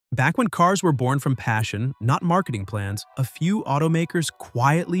Back when cars were born from passion, not marketing plans, a few automakers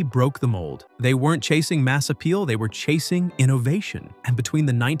quietly broke the mold. They weren't chasing mass appeal, they were chasing innovation. And between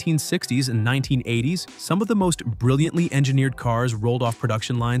the 1960s and 1980s, some of the most brilliantly engineered cars rolled off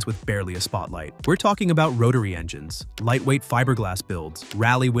production lines with barely a spotlight. We're talking about rotary engines, lightweight fiberglass builds,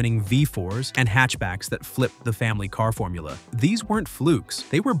 rally-winning V4s, and hatchbacks that flipped the family car formula. These weren't flukes,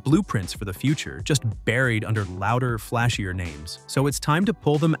 they were blueprints for the future, just buried under louder, flashier names. So it's time to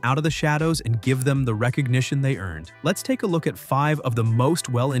pull them out of the shadows and give them the recognition they earned. Let's take a look at 5 of the most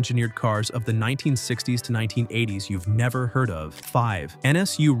well-engineered cars of the 1960s to 1980s you've never heard of. 5.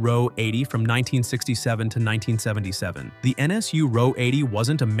 NSU Ro 80 from 1967 to 1977. The NSU Ro 80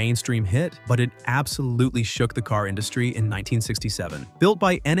 wasn't a mainstream hit, but it absolutely shook the car industry in 1967. Built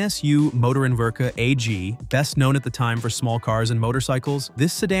by NSU Motorenwerke AG, best known at the time for small cars and motorcycles,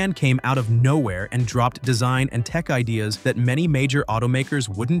 this sedan came out of nowhere and dropped design and tech ideas that many major automakers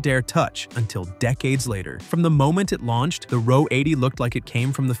wouldn't dare touch until decades later. From the moment it launched, the Ro 80 looked like it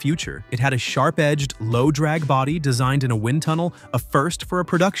came from the future. It had a sharp-edged, low-drag body designed in a wind tunnel, a first for a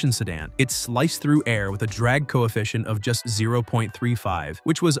production sedan. It sliced through air with a drag coefficient of just 0.35,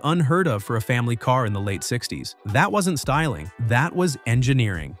 which was unheard of for a family car in the late 60s. That wasn't styling, that was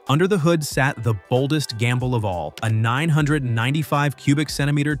engineering. Under the hood sat the boldest gamble of all, a 995 cubic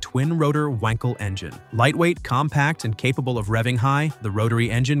centimeter twin-rotor Wankel engine. Lightweight, compact, and capable of revving high, the rotary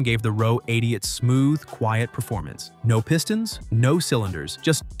engine gave the Ro 80 its smooth, quiet performance. No pistons, no cylinders,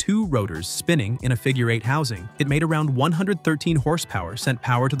 just 2 rotors spinning in a figure-8 housing. It made around 113 horsepower, sent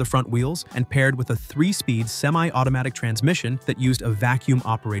power to the front wheels, and paired with a 3-speed semi-automatic transmission that used a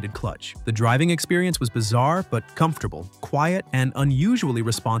vacuum-operated clutch. The driving experience was bizarre but comfortable, quiet, and unusually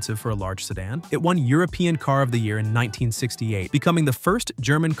responsive for a large sedan. It won European Car of the Year in 1968, becoming the first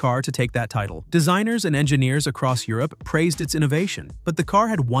German car to take that title. Designers and engineers across Europe praised its innovation, but the car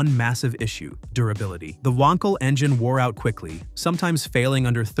had one massive issue: durability. The Wankel engine wore out quickly, sometimes failing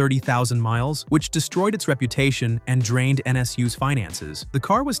under 30,000 miles, which destroyed its reputation and drained NSU's finances. The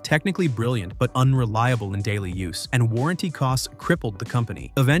car was technically brilliant but unreliable in daily use, and warranty costs crippled the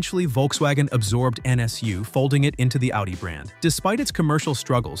company. Eventually, Volkswagen absorbed NSU, folding it into the Audi brand. Despite its commercial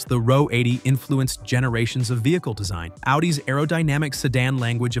struggles, the Ro 80 influenced generations of vehicle design. Audi's aerodynamic sedan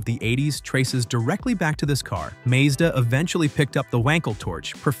language of the 80s traces directly back to this car. Mazda eventually picked up the Wankel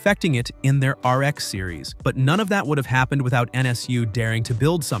torch, perfecting it in their RX series. But none of that would have happened without NSU daring to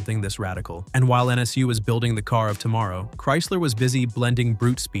build something this radical. And while NSU was building the car of tomorrow, Chrysler was busy blending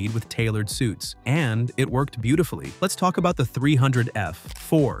brute speed with tailored suits. And it worked beautifully. Let's talk about the 300F.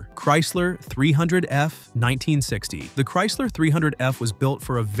 4. Chrysler 300F 1960. The Chrysler 300F was built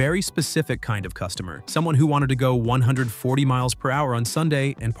for a very specific kind of customer, someone who wanted to go 140 miles per hour on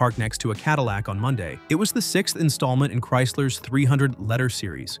Sunday and park next to a Cadillac on Monday. It was the 6th installment in Chrysler's 300 letter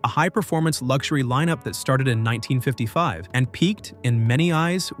series, a high-performance luxury lineup that started in 1955 and peaked, in many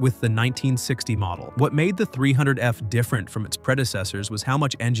eyes, with the 1960 model. What made the 300F different from its predecessors was how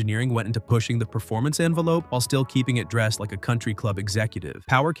much engineering went into pushing the performance envelope while still keeping it dressed like a country club executive.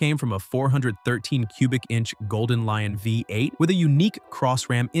 Power came from a 413 cubic inch Golden Lion V8 with a unique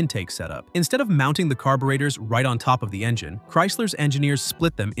cross-ram intake setup. Instead of mounting the carburetors right on top of the engine, Chrysler's engineers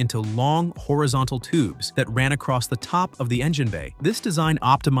split them into long horizontal tubes that ran across the top of the engine bay. This design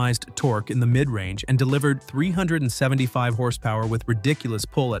optimized torque in the mid-range and delivered 375 horsepower with ridiculous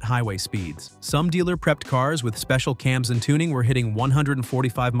pull at highway speeds. Some dealer-prepped cars with special cams and tuning were hitting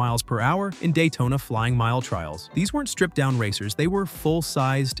 145 miles per hour in Daytona flying mile trials. These weren't stripped-down racers, they were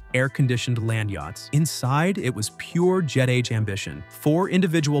full-sized, air-conditioned land yachts. Inside, it was pure jet-age ambition. 4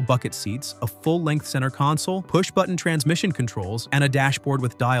 individual bucket seats, a full-length center console, push-button transmission controls, and a dashboard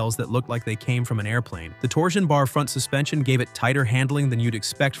with dials that looked like they came from an airplane. The torsion bar front suspension gave it tighter handling than you'd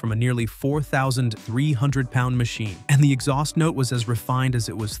expect from a nearly 4,300-pound machine, and the exhaust note was as refined as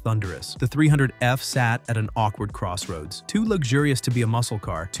it was thunderous. The 300F sat at an awkward crossroads. Too luxurious to be a muscle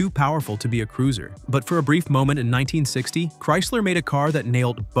car, too powerful to be a cruiser. But for a brief moment in 1960, Chrysler made a car that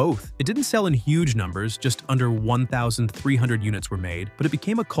nailed both. It didn't sell in huge numbers, just under 1,300 units were made, but it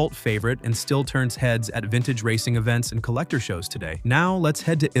became a cult favorite and still turns heads at vintage racing events and collector shows today. Now let's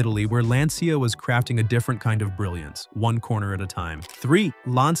head to Italy, where Lancia was crafting a different kind of brilliance, one corner at a time. 3.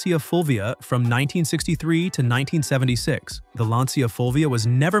 Lancia Fulvia from 1963 to 1976. The Lancia Fulvia was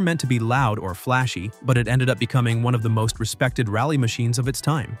never meant to be loud or flashy, but it ended up becoming one of the most respected rally machines of its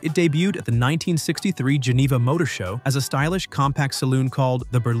time. It debuted at the 1963 Geneva Motor Show as a stylish compact saloon called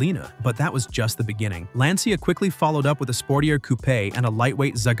the Berlina, but that was just the beginning. Lancia quickly followed up with a sportier coupe and a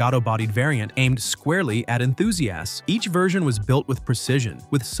lightweight Zagato-bodied variant aimed squarely at enthusiasts. Each version was built with precision,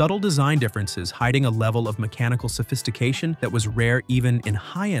 with subtle design differences hiding a level of mechanical sophistication that was rare even in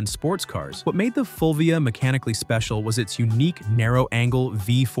high-end sports cars. What made the Fulvia mechanically special was its unique narrow-angle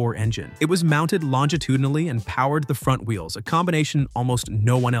V4 engine. It was mounted longitudinally and powered the front wheels, a combination almost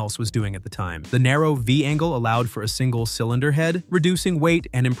no one else was doing at the time. The narrow V-angle allowed for a single cylinder head, reducing weight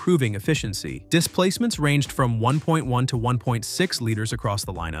and improving efficiency. Displacements ranged from 1.1 to 1.6 liters across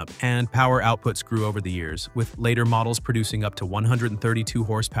the lineup, and power outputs grew over the years, with later models producing up to 132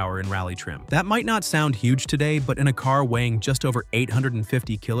 horsepower in rally trim. That might not sound huge today, but in a car weighing just over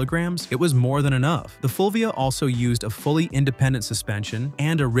 850 kilograms, it was more than enough. The Fulvia also used a fully independent suspension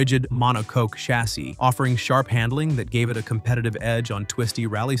and a rigid monocoque chassis, offering sharp handling that gave it a competitive edge on twisty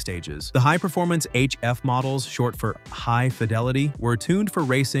rally stages. The high-performance HF models, short for High Fidelity, were tuned for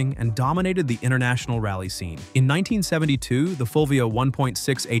racing and dominated the international rally scene. In 1972, the Fulvia 1.6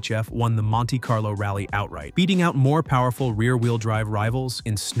 HF won the Monte Carlo Rally outright, beating out more powerful rear-wheel drive rivals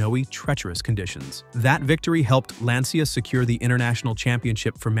in snowy, treacherous conditions. That victory helped Lancia secure the International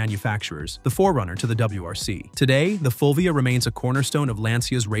Championship for Manufacturers, the forerunner to the WRC. Today, the Fulvia remains a cornerstone of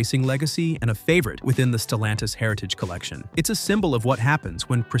Lancia's racing legacy and a favorite within the Stellantis Heritage Collection. It's a symbol of what happens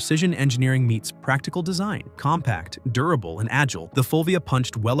when precision engineering meets practical design. Compact, durable, and agile, the Fulvia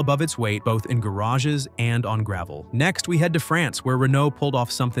punched well above its weight both in garages and on gravel. Next, we head to France, where Renault pulled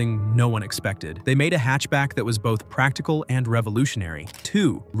off something no one expected. They made a hatchback that was both practical and revolutionary.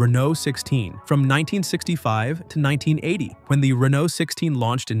 2. Renault 16. From 1965 to 1980. When the Renault 16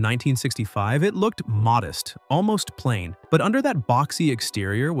 launched in 1965, it looked modest, almost plain. But under that boxy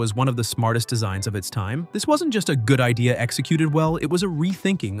exterior was one of the smartest designs of its time. This wasn't just a good idea executed well, it was a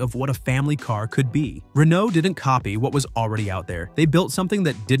rethinking of what a family car could be. Renault didn't copy what was already out there. They built something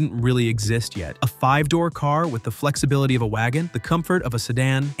that didn't really exist yet. A 5-door car with the flexibility of a wagon, the comfort of a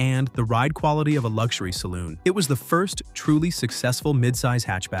sedan, and the ride quality of a luxury saloon. It was the first truly successful midsize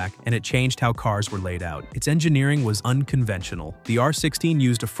hatchback, and it changed how cars were laid out. Its engineering was unconventional. The R16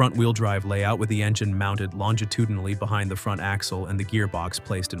 used a front-wheel drive layout with the engine mounted longitudinally behind the front axle and the gearbox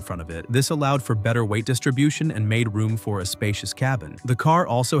placed in front of it. This allowed for better weight distribution and made room for a spacious cabin. The car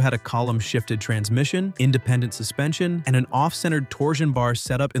also had a column-shifted transmission, independent suspension, and an off-centered torsion bar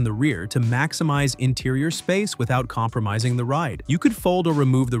set up in the rear to maximize interior space without compromising the ride. You could fold or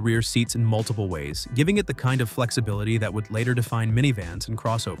remove the rear seats in multiple ways, giving it the kind of flexibility that would later define minivans and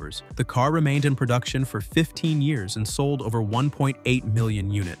crossovers. The car remained in production for 15 years and sold over 1.8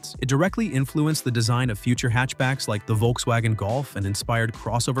 million units. It directly influenced the design of future hatchbacks like the Volkswagen Golf and inspired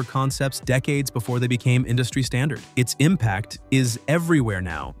crossover concepts decades before they became industry standard. Its impact is everywhere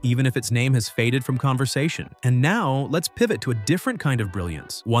now, even if its name has faded from conversation. And now, let's pivot to a different kind of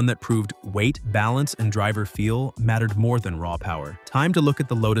brilliance, one that proved weight, balance, and driver feel mattered more than raw power. Time to look at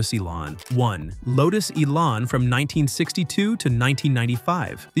the Lotus Elan. 1. Lotus Elan from 1962 to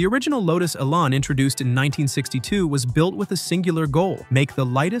 1995. The original Lotus Elan, introduced in 1962, was built with a singular goal: make the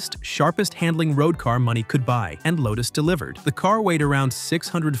lightest, sharpest handling road car money could buy, and Lotus delivered. The car weighed around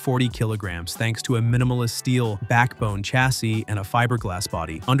 640 kilograms thanks to a minimalist steel backbone chassis and a fiberglass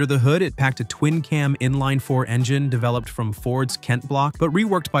body. Under the hood, it packed a twin-cam inline-4 engine developed from Ford's Kent block, but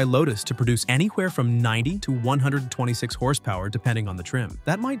reworked by Lotus to produce anywhere from 90 to 126 horsepower depending on the trim.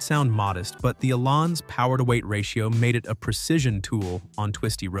 That might sound modest, but the Elan's power-to-weight ratio made it a precision tool on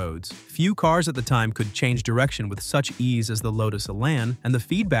twisty roads. Few cars at the time could change direction with such ease as the Lotus Elan, and the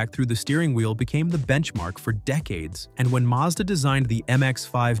feedback through the steering wheel became the benchmark for decades. And when Mazda designed the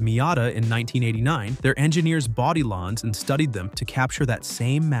MX-5 Miata in 1989, their engineers bought Elans and studied them to capture that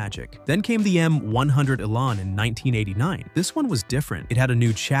same magic. Then came the M100 Elan in 1989. This one was different. It had a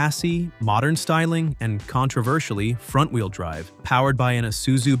new chassis, modern styling, and controversially, front-wheel drive. Powered by an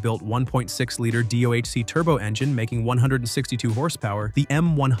Isuzu-built 1.6-liter DOHC turbo engine making 162 horsepower, the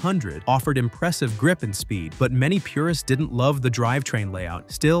M100 offered impressive grip and speed, but many purists didn't love the drivetrain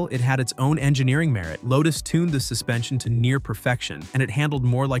layout. Still, it had its own engineering merit. Lotus tuned the suspension to near perfection, and it handled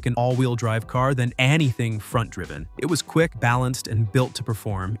more like an all-wheel drive car than anything front-driven. It was quick, balanced, and built to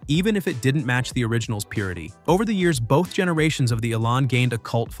perform, even if it didn't match the original's purity. Over the years, both generations of the Elan gained a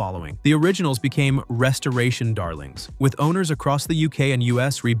cult following. The originals became restoration darlings, with owners across the UK and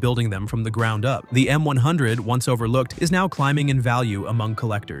US rebuilding them from the ground up. The M100, once overlooked, is now climbing in value among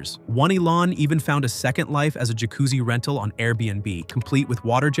collectors. One Elan even found a second life as a jacuzzi rental on Airbnb, complete with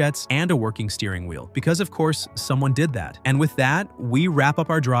water jets and a working steering wheel. Because of course, someone did that. And with that, we wrap up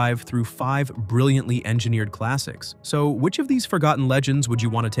our drive through 5 brilliantly engineered classics. So which of these forgotten legends would you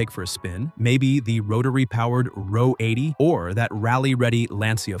want to take for a spin? Maybe the rotary-powered Ro 80 or that rally-ready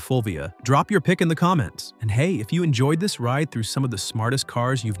Lancia Fulvia? Drop your pick in the comments. And hey, if you enjoyed this ride through some of the smartest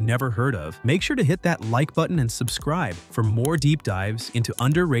cars you've never heard of, make sure to hit that like button and subscribe for more deep dives into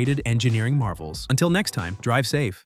underrated engineering marvels. Until next time, drive safe.